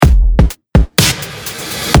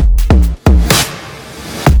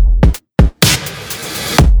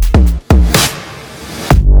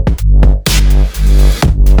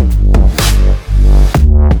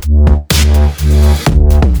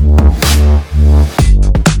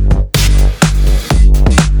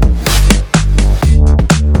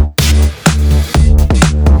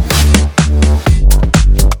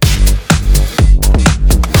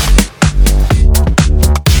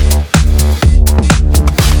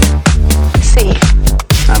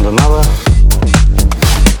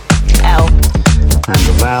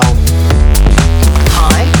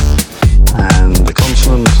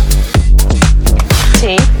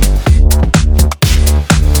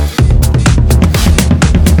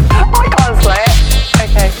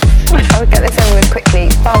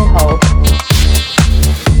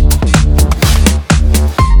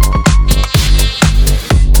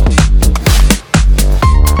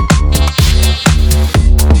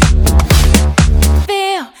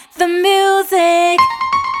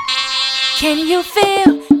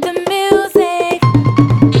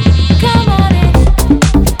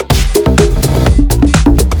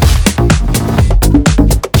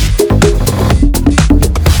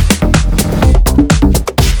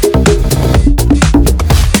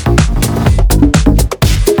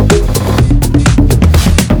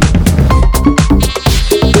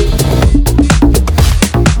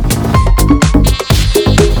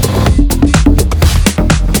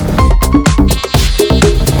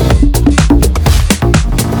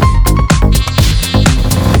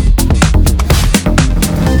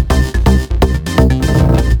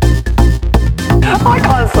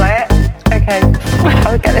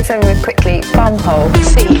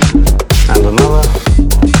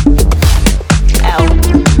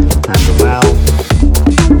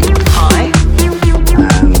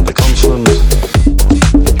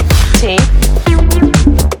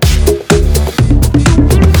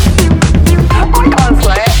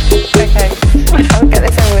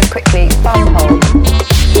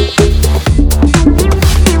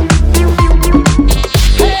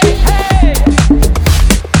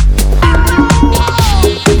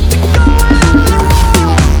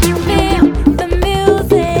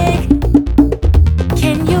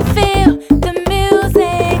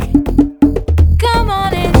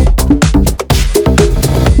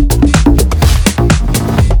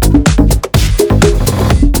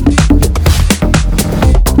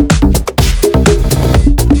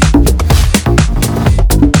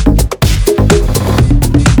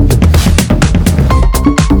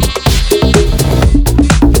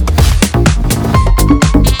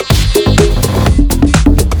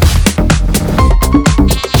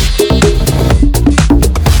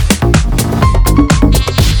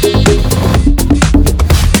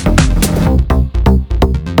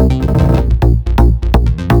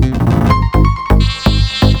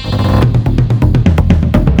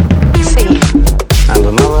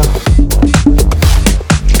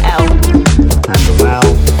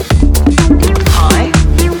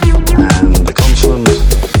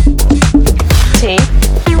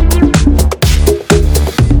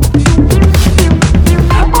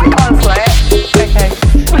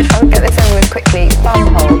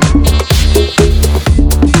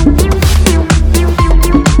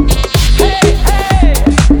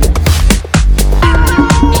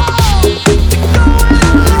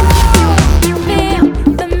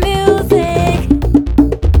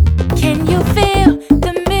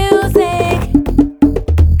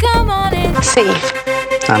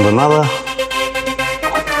and another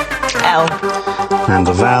L and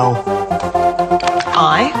a vowel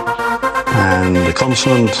I and a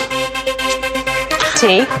consonant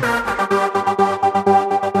T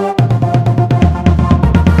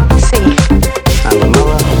and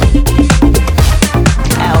another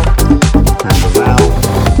L and a vowel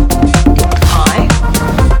I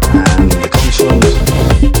and a consonant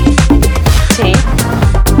T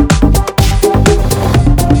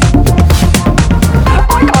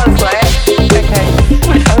I can't swear. Okay,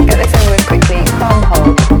 I'll get this over with quickly. Thumb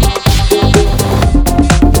hold.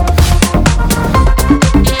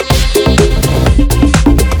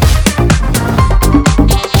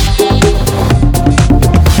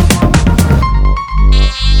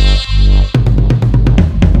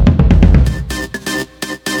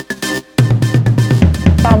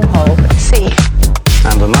 Thumb hold. C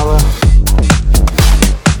and another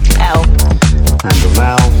L and a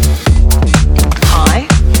vowel I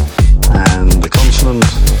and a consonant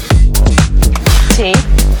T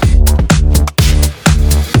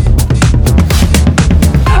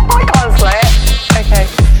I can't swear. Okay,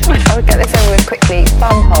 I'll get this over with quickly.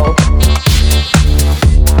 Thumb hold.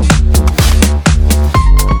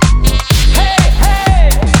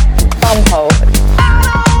 Thumb hold.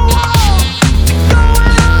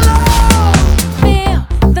 Feel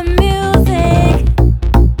the music.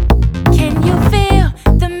 Can you feel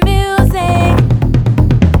the music?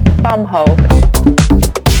 Thumb hold.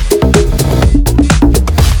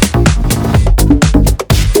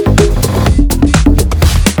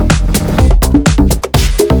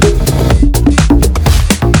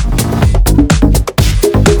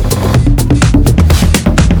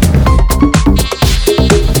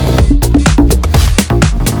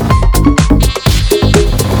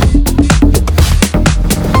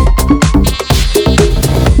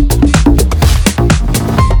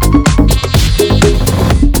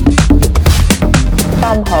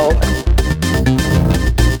 Thumb hold.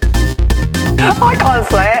 I can't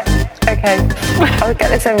swear. Okay, I'll get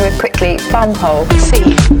this over with quickly. Thumb hold. C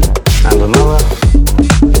and another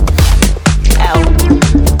L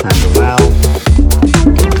and a vowel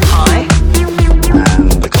I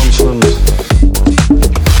and a consonant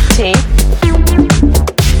T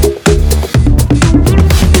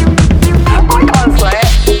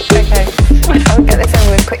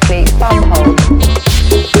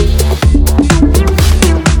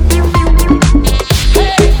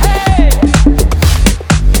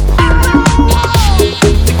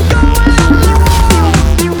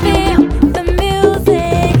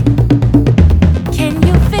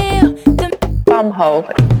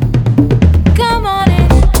Bumhole. Come on in.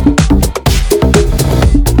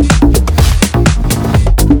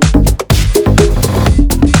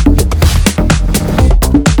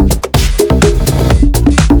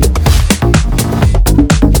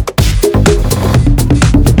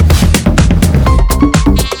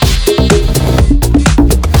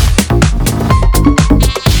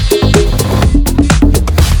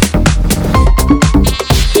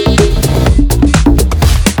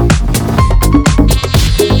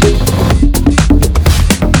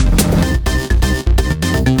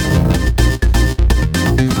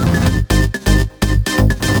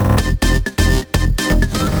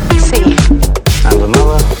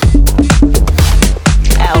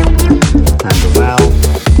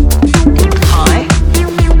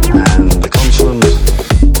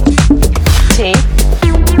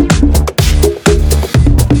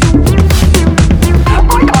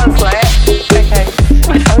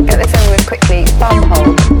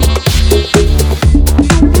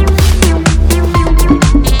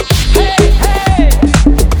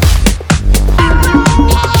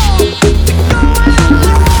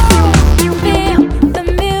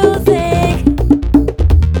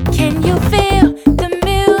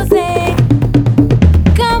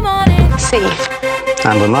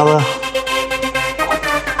 And another,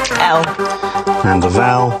 L, and a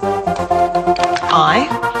vowel, I,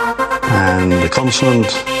 and a consonant,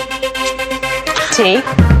 T,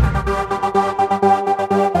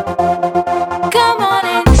 Come on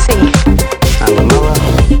in. C, and another,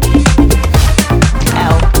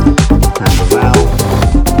 L, and a vowel,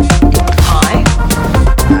 I,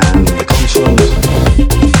 and a consonant,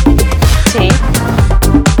 T,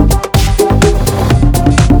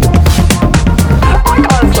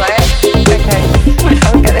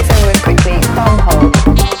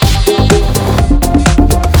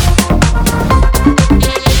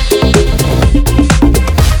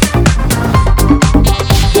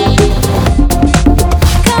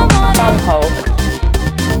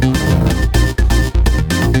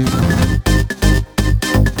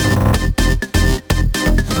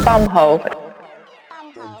 Bumhole.